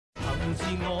自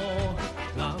我，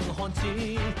硬漢子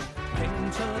拼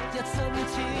出一身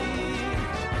刺，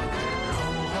流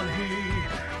汗血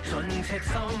盡赤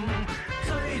心，追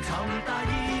尋大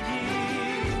意義，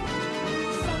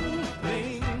生命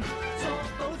作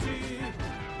賭注。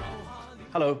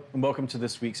Hello, and welcome to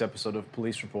this week's episode of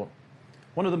Police Report.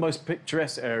 One of the most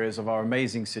picturesque areas of our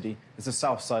amazing city is the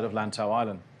south side of Lantau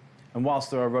Island. And whilst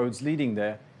there are roads leading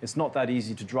there, it's not that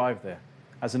easy to drive there,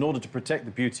 as in order to protect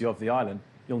the beauty of the island,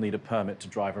 you'll need a permit to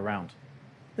drive around.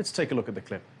 Let's take a look at the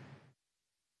clip.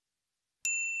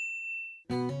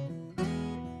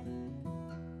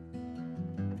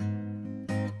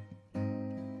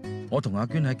 我同阿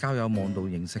娟喺交友網度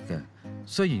認識嘅，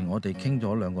雖然我哋傾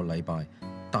咗2個禮拜，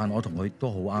但我同佢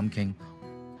都好啱傾。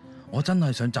我真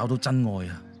係想找到真愛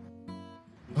啊！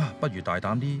啊，不如大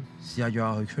膽啲，試下約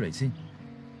下佢出嚟先。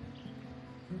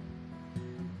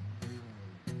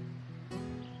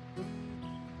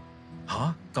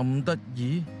吓，咁得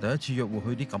意！第一次約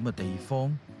會去啲咁嘅地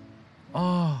方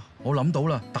啊！我諗到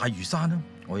啦，大嶼山啊！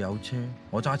我有車，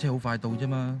我揸車好快到啫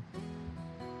嘛。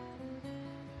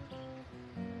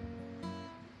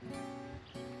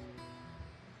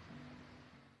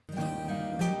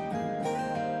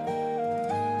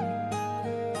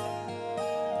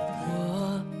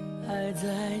在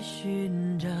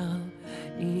尋找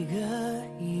一個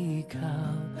依靠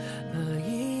和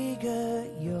一個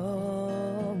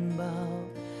擁抱，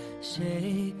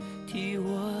誰替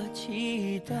我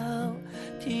祈禱，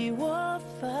替我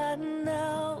煩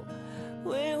惱，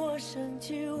為我生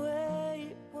氣，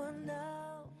為我鬧。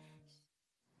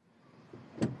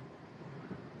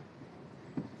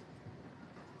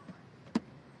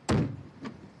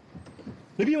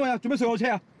你邊位啊？做咩上我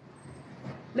車啊？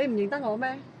你唔認得我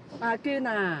咩？阿娟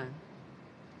啊！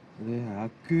你係阿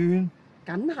娟？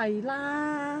梗係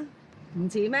啦，唔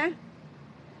似咩？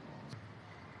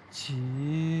似，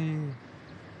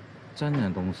真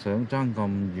人同相爭咁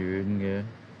遠嘅。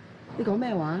你講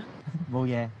咩話？冇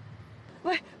嘢。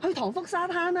喂，去塘福沙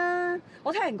灘啦！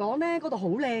我聽人講咧，嗰度好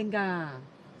靚㗎。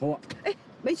好啊。誒，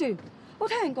咪住！我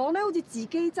聽人講咧，好似自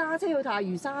己揸車去大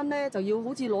嶼山咧，就要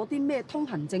好似攞啲咩通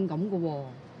行證咁㗎喎。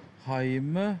係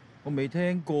咩？我未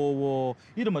聽過喎，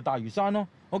呢度咪大嶼山咯。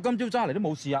我今朝揸嚟都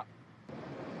冇事啊。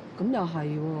咁又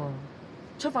係喎，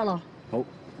出發咯。好。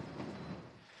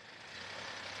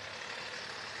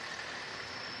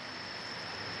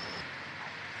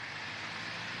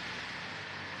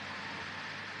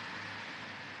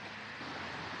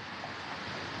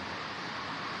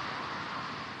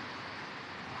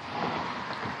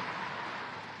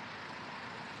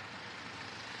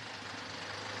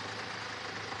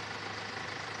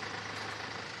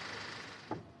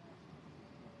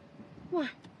喂，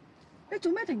你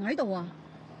做咩停喺度啊？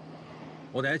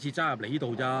我第一次揸入嚟呢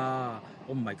度咋，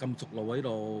我唔係咁熟路喎呢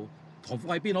度。塘福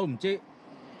喺邊我都唔知。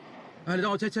你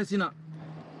等我 check 先啦。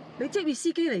你職業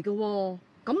司機嚟嘅喎，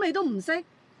咁你都唔識？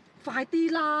快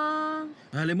啲啦！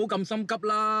你唔好咁心急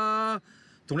啦。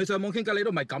同你上網傾偈你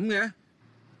都唔係咁嘅。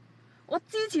我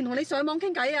之前同你上網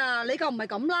傾偈啊，你就唔係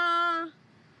咁啦。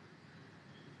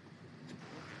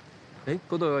誒，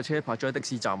嗰度有個車泊咗喺的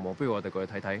士站喎，不如我哋過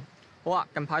去睇睇。好啊，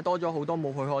近排多咗好多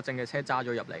冇許可證嘅車揸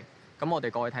咗入嚟，咁我哋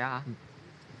過去睇下。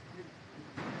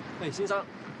喂，先生，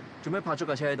做咩泊咗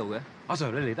架車喺度嘅？阿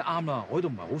Sir， 你嚟得啱啦，我呢度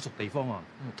唔係好熟地方啊。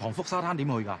塘福沙灘點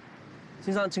去㗎？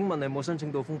先生，請問你有冇申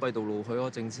請到封閉道路許可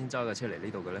證先揸架車嚟呢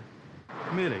度嘅咧？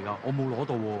咩嚟㗎？我冇攞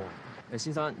到喎。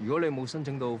先生，如果你冇申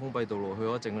請到封閉道路許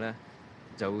可證咧，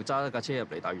就揸一架車入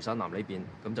嚟大嶼山南呢邊，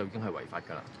咁就已經係違法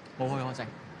㗎啦。冇許可證。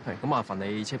係，咁麻煩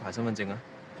你車牌身份證啊。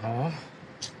嚇！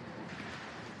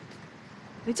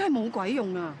你真係冇鬼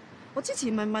用啊！我之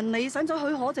前咪問你使唔使許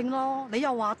可證咯，你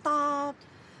又話得，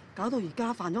搞到而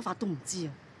家犯咗法都唔知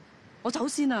啊！我走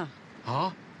先啊！嚇！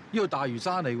呢個大嶼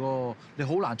山嚟喎，你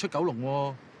好難出九龍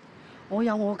喎。我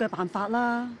有我嘅辦法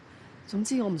啦。總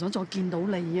之我唔想再見到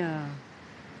你啊！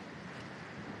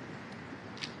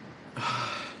唉，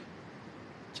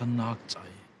真呃仔。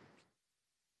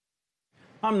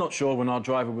I'm not sure when our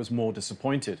driver was more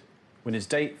disappointed, when his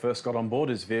date first got on board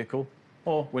his vehicle,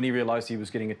 or when he realised he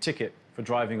was getting a ticket for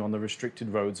driving on the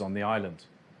restricted roads on the island.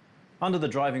 Under the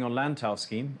Driving on Lantau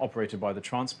scheme, operated by the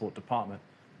Transport Department,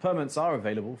 permits are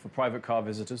available for private car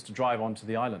visitors to drive onto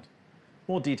the island.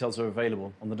 More details are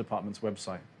available on the department's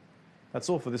website. That's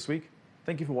all for this week.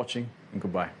 Thank you for watching, and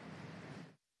goodbye.